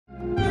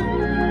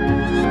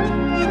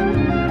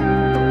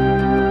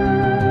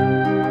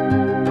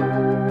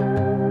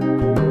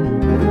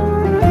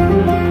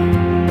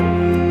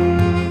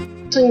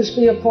peace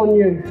be upon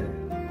you.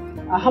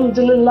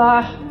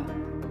 Alhamdulillah,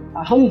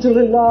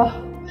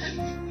 Alhamdulillah.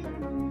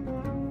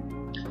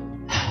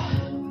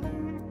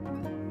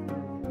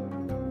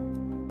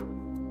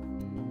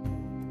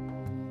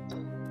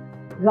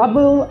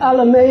 Rabbul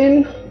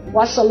Alameen,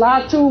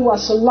 wassalatu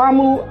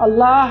wassalamu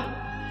Allah,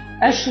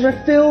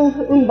 ashrafil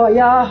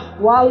umbaya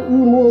wal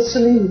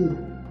mursalin,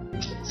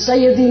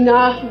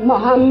 Sayyidina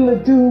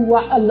Muhammadu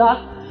wa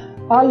Allah,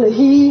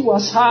 alihi wa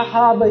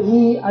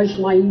sahabahi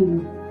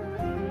ajmain,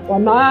 wa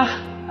ma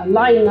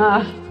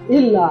alayna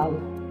illa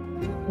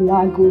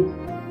balagul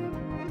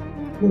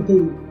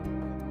mubin.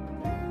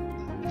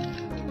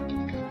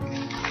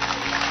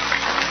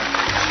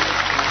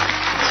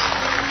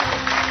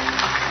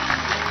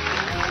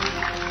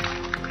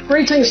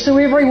 Greetings to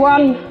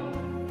everyone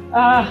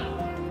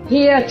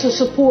here to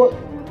support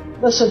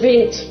this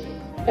event,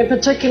 and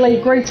particularly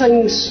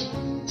greetings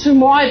to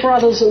my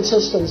brothers and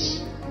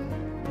sisters.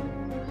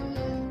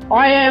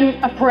 I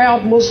am a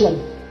proud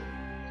Muslim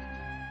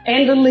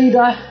and a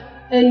leader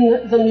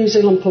in the New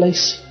Zealand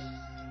Police.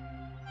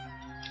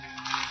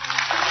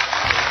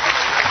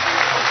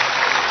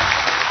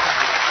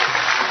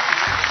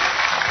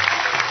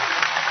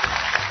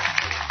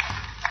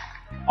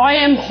 I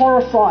am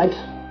horrified,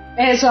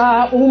 as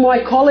are all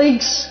my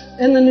colleagues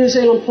in the New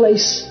Zealand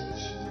Police,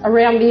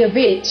 around the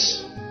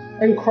events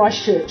in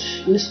Christchurch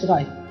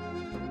yesterday.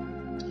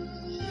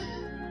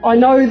 I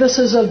know this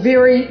is a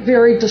very,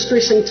 very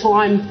distressing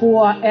time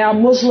for our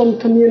Muslim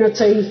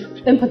community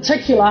in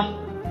particular,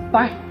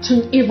 but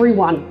to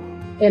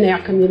everyone in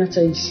our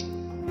communities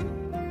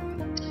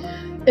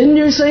in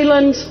New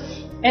Zealand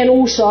and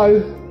also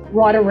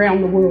right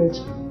around the world.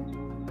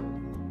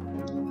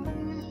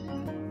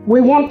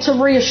 We want to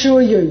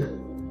reassure you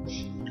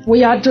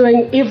we are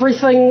doing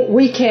everything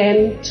we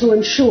can to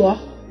ensure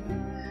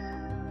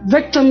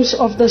victims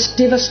of this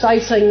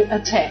devastating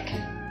attack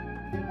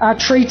are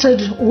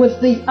treated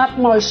with the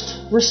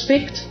utmost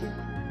respect.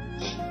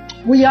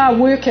 We are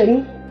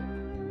working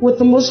with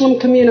the Muslim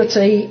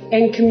community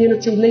and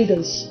community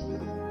leaders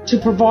to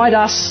provide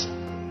us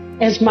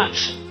as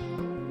much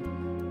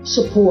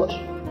support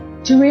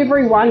to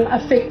everyone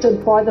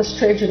affected by this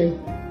tragedy.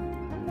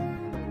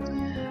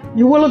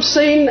 You will have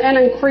seen an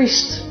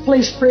increased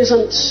police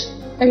presence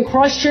in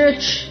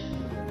Christchurch,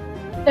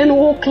 in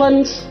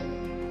Auckland,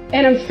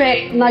 and in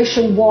fact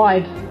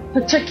nationwide,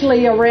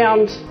 particularly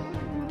around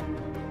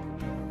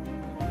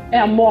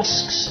our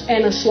mosques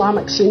and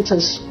Islamic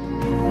centres.